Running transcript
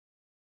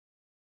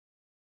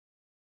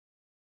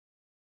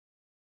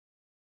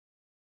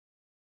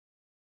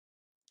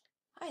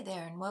Hi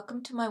there and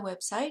welcome to my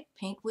website,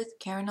 Paint with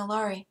Karen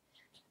Alari.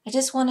 I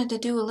just wanted to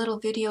do a little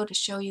video to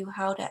show you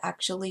how to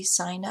actually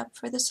sign up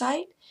for the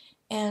site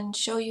and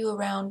show you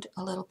around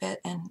a little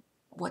bit and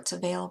what's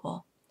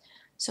available.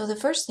 So the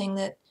first thing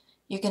that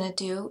you're going to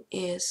do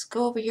is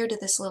go over here to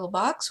this little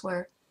box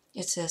where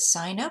it says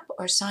sign up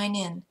or sign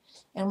in.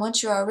 And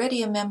once you're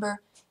already a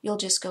member, you'll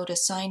just go to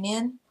sign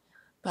in.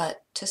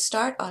 But to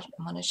start, I'm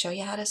going to show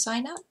you how to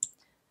sign up.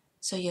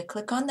 So you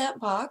click on that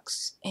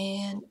box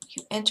and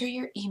you enter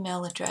your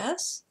email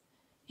address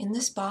in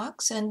this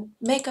box and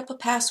make up a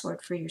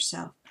password for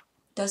yourself.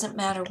 Doesn't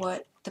matter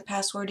what the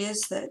password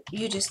is, that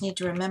you just need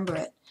to remember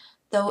it.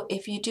 Though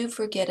if you do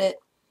forget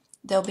it,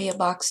 there'll be a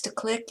box to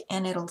click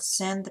and it'll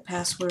send the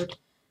password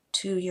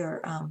to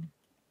your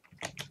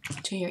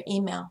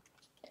email.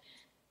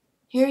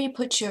 Here you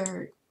put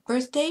your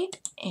birth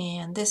date,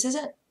 and this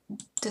isn't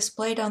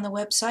displayed on the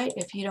website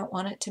if you don't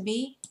want it to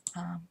be.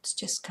 It's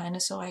just kind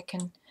of so I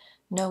can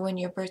know when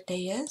your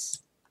birthday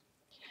is.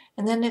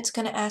 And then it's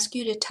going to ask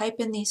you to type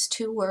in these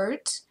two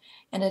words,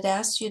 and it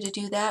asks you to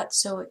do that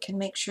so it can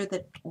make sure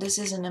that this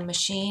isn't a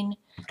machine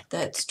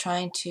that's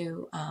trying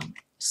to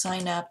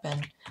sign up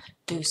and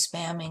do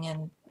spamming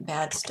and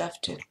bad stuff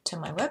to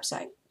my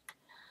website.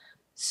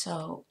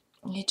 So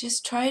you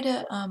just try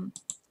to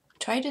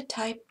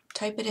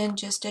type it in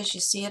just as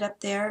you see it up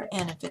there,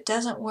 and if it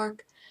doesn't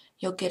work,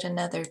 you'll get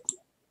another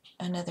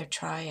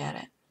try at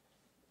it.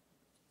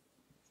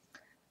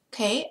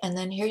 Okay, and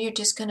then here you're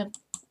just going to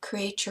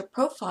create your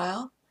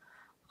profile.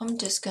 I'm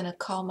just going to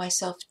call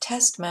myself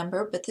test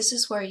member, but this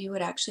is where you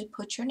would actually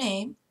put your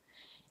name,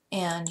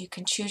 and you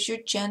can choose your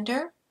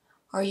gender,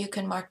 or you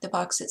can mark the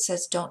box that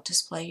says don't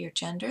display your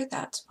gender.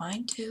 That's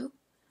fine too.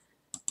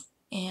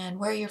 And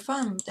where you're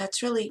from,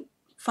 that's really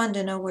fun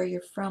to know where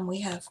you're from.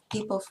 We have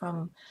people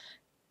from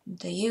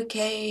the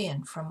UK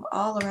and from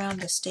all around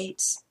the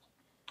States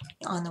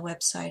on the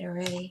website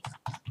already.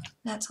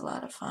 That's a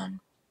lot of fun.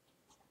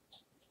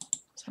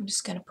 So I'm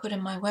just going to put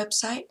in my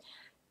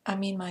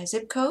my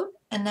zip code,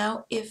 and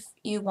now if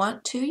you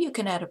want to, you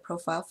can add a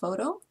profile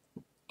photo,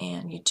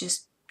 and you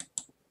just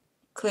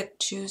click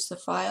choose the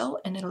file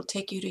and it'll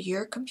take you to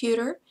your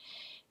computer,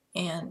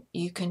 and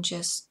you can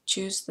just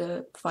choose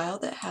the file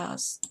that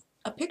has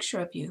a picture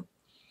of you.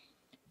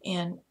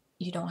 And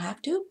you don't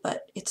have to,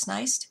 but it's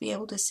nice to be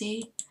able to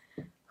see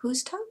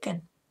who's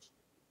talking.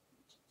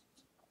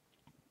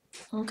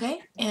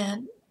 Okay,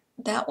 and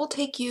that will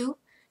take you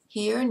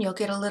here, and you'll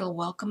get a little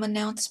welcome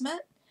announcement,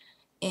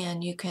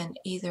 and you can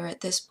either at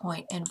this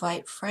point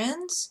invite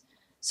friends,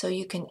 so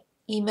you can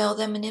email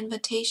them an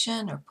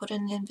invitation or put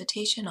an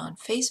invitation on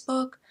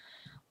Facebook,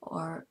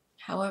 or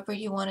however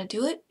you want to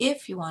do it.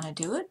 If you want to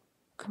do it,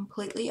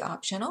 completely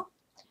optional.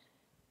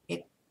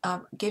 It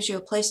gives you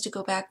a place to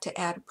go back to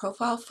add a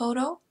profile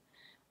photo,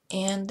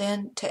 and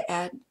then to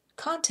add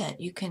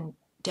content. You can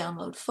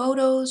download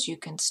photos, you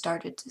can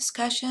start a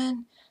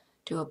discussion,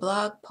 do a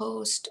blog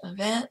post,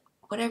 event,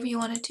 whatever you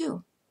want to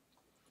do.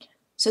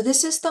 So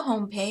this is the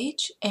home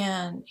page,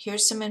 and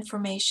here's some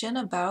information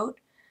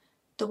about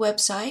the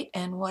website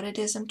and what it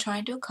is I'm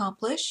trying to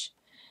accomplish.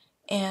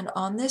 And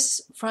on this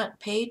front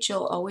page,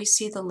 you'll always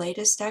see the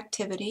latest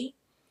activity.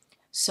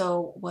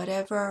 So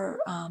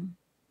whatever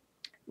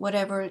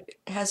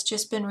has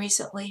just been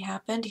recently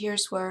happened,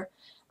 here's where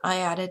I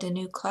added a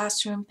new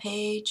classroom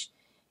page,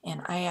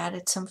 and I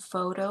added some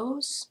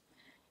photos.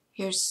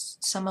 Here's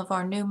some of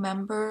our new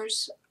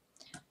members.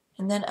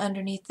 And then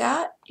underneath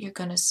that, you're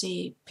going to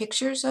see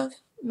pictures of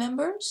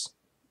members.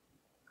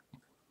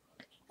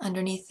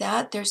 Underneath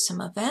that, there's some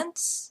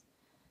events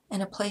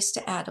and a place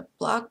to add a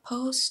blog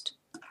post.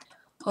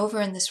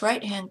 Over in this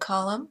right-hand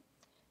column,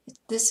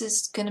 this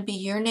is going to be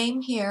your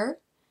name here,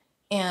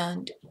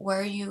 and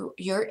where your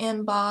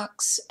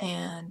inbox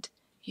and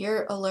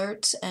your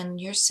alerts and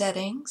your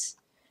settings.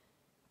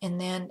 And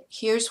then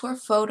here's where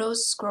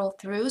photos scroll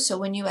through. So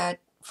when you add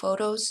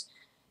photos,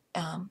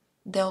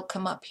 they'll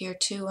come up here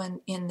too,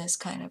 and in this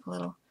kind of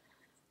little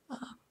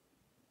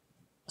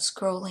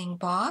scrolling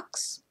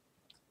box.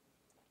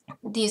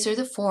 These are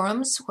the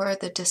forums where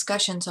the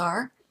discussions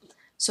are.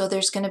 So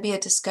there's going to be a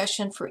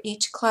discussion for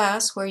each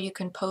class where you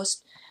can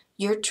post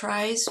your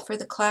tries for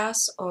the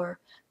class, or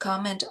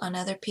comment on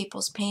other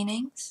people's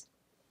paintings,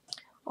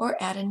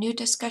 or add a new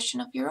discussion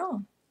of your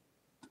own.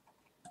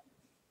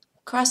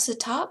 Across the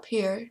top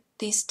here,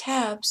 these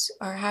tabs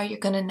are how you're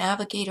going to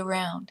navigate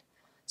around.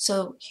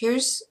 So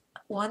here's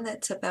one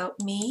that's about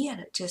me, and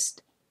it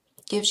just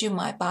gives you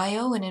my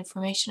bio and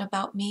information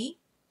about me.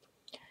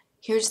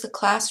 Here's the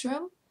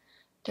classroom.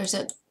 There's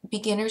a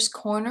beginner's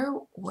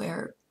corner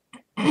where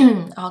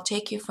I'll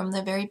take you from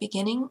the very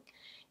beginning,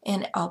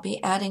 and I'll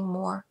be adding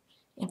more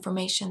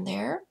information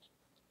there.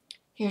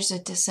 Here's a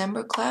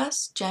December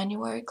class,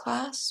 January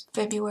class,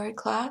 February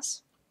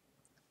class.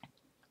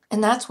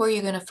 And that's where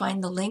you're going to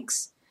find the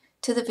links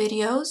to the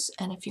videos.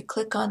 And if you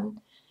click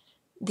on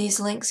these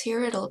links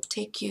here, it'll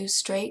take you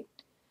straight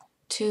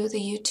to the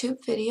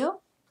YouTube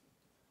video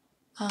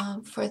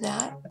for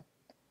that.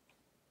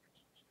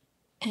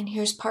 And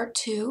here's part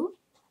 2.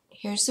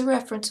 Here's the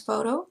reference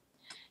photo.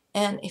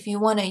 And if you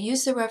want to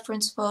use the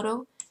reference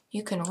photo,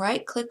 you can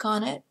right-click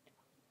on it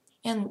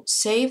and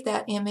save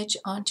that image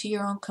onto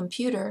your own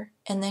computer,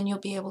 and then you'll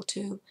be able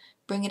to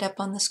bring it up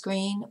on the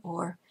screen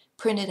or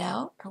print it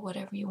out or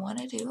whatever you want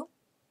to do.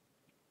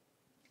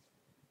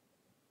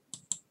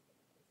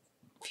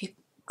 If you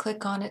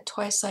click on it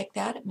twice like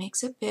that, it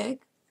makes it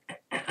big.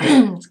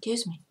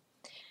 Excuse me.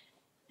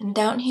 And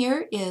down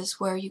here is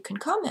where you can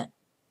comment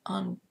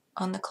on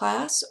the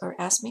class or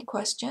ask me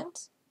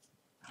questions.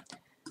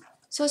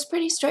 So it's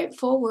pretty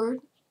straightforward.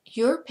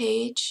 Your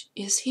page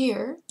is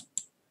here,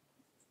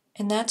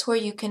 and that's where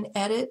you can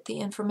edit the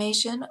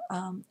information,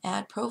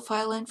 add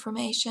profile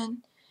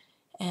information,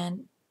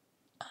 and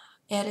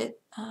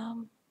edit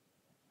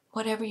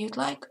whatever you'd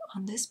like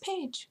on this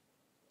page.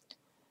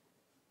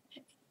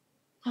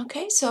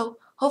 Okay, so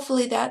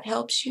hopefully that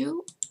helps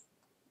you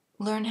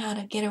learn how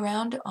to get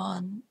around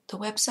on the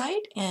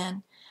website,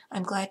 and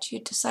I'm glad you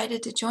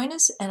decided to join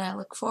us, and I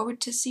look forward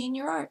to seeing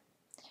your art.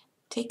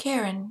 Take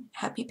care and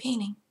happy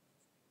painting.